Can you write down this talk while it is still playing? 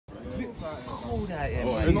cold out here,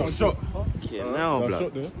 Oh, man. you're not a shot. Fucking hell,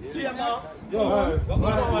 blood. Yo,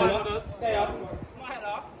 stay up. Smile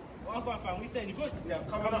up. I'm going fam. We saying you good? Yeah,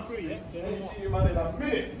 coming up. Free, yeah? See you, man, in a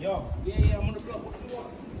minute. Yo. Yeah, I'm on the block. What do you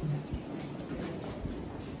want?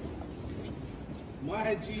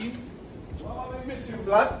 My G. What are we missing,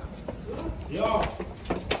 blood? Yo.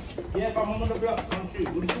 Yeah, fam, I'm on the block. Come true.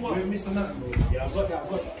 What do you want? We're missing that, bro. Yeah, I got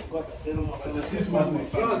that. Say no more. This man, my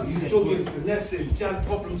son, he's jogging, finessing, he had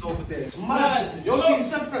problems over there. It's mad. You're Joke. being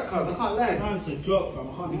separate, cuz, I can't lie. Man, it's a joke, fam.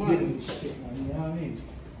 I can't be getting this shit, man. You know what I mean?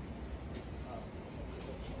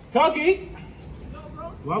 Tuggy?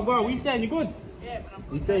 Well, what you saying? You good? Yeah, but I'm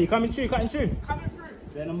good. You say you coming through, cutting through? Coming through.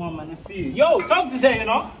 Say no more, man. Let's see you. Yo, Tugs is here, you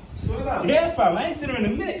know? Slow down. Yeah, fam. I ain't seen her in a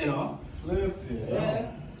minute, you know? Flipping.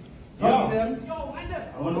 Yeah. Yo, man, look.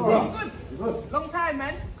 I'm on the block. Good. Good. Long time,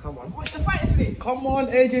 man. Come on. What's the fight for? Come on,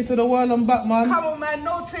 AJ to the world and back, man. Come on, man.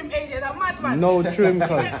 No trim, AJ. That mad, man. No trim, cuz.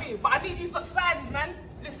 Get me? But I need these lot signs, man.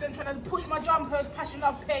 Listen, trying to push my jumpers, passion,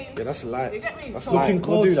 love, pain. Yeah, that's a lie. You get me? That's So, looking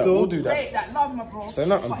cold, we'll do that. Great, that love, my bro. Say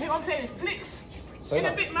nothing. But here I'm saying is flicks. Say In a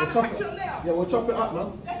that. bit, man. We'll chop Catch you it. later. Yeah, we'll chop it up,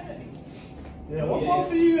 man. Definitely. Yeah, What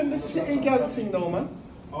for you and this hitting gal thing, though, man?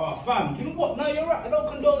 Oh, fam, do you know what? No, you're right. I don't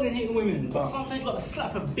condone in hitting women. But sometimes you gotta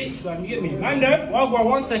slap a bitch, fam. You get me? Man, there. Well,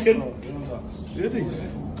 1 second. Do these.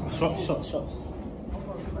 Shots.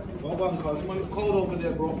 Well done, cuz. You want it cold over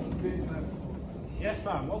there, bro. Yes,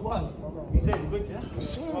 fam. Well done. You said you're good, yeah?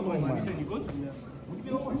 Well Well done, done, man. man. You said you're good?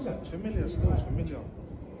 It's familiar, still, it's familiar.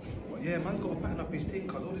 But yeah, man's got to pattern up his thing,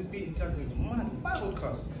 cuz. All this beating guns is mad. Battle,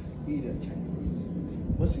 cuz. Idiot.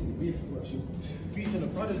 What's he beefing? Beefing the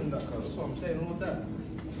brothers and that, cuz. That's what I'm saying, all that.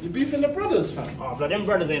 You beefing the brothers, fam? Oh, blood, them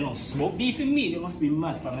brothers ain't no smoke. Beefing me, they must be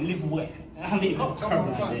mad, fam. I live where? I mean, Come on,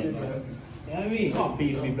 fam. you know what I mean? Can't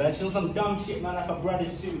beef me, blood. Show some dumb shit, man, like our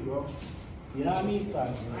brothers too, bro. You know what I mean,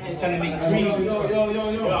 fam? I ain't trying to make green.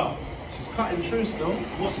 Yo. She's cutting true still.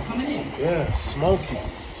 What's coming in? Yeah, smoky.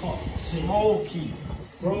 Hot. Smoky.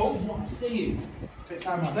 Bro, what I'm saying. Take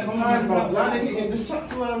time, bro. Land it in. Just chat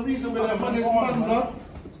to her and reason with her. Man is man, bro.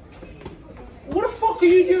 What the fuck are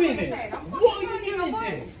you doing here? I'm What are you doing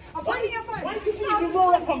here? I'm finding your phone. Why do you think you can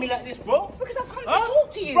roll up on me like this, bro? Because I've come to Huh?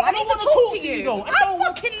 talk to you. Bro, I need to talk to you. though. I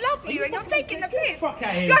fucking love you and you're taking the piss. Fuck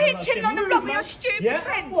out here. You're here man. chilling on the Move, block with man. your stupid Yeah?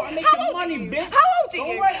 friends. What, I'm making How old money, are you? bitch? How old are Don't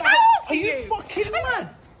you? worry How about it. old Are you fucking mad?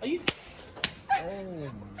 Are you?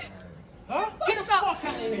 Huh? Get the fuck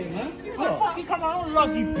out of here, man. What the fuck you come out? I don't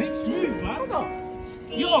love you, bitch. Move,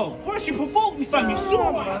 man. Yo, bro, she provoked me, fam. You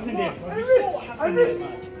saw what happened there. You saw what happened there,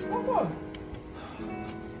 man. Come on.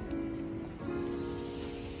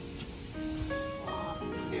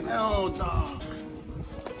 No, dog.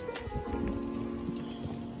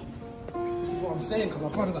 This is what I'm saying, because our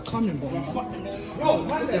brothers are coming, bro.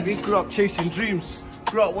 Yeah, we grew up chasing dreams.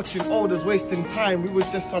 Grew up watching elders wasting time. We was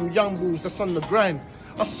just some young bulls that's on the grind.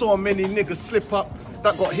 I saw many niggas slip up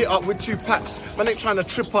that got hit up with 2 packs. Man ain't trying to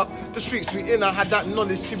trip up. The streets we in, I had that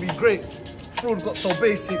knowledge to be great. Fraud got so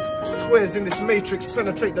basic. Squares in this matrix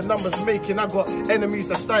penetrate the numbers making. I got enemies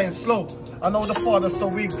that's dying slow. I know the Father, so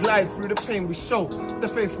we glide through the pain we show. The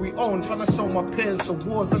faith we own, trying to show my peers the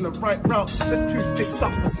war's on the right route. There's 2 sticks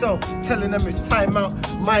up for sale, telling them it's time out.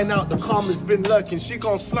 Mine out, the karma's been lurking. She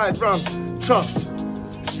gon' slide round, trust.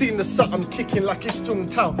 Seen the something kicking like it's Jung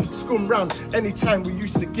Tao. Scrum round anytime we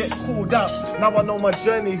used to get called out. Now I know my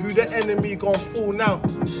journey, who the enemy gon' fall now.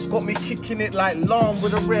 Got me kicking it like Lam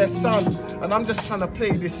with a rare sound. And I'm just trying to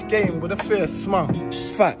play this game with a fair smile.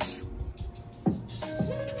 Facts.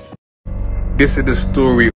 This is the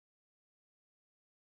story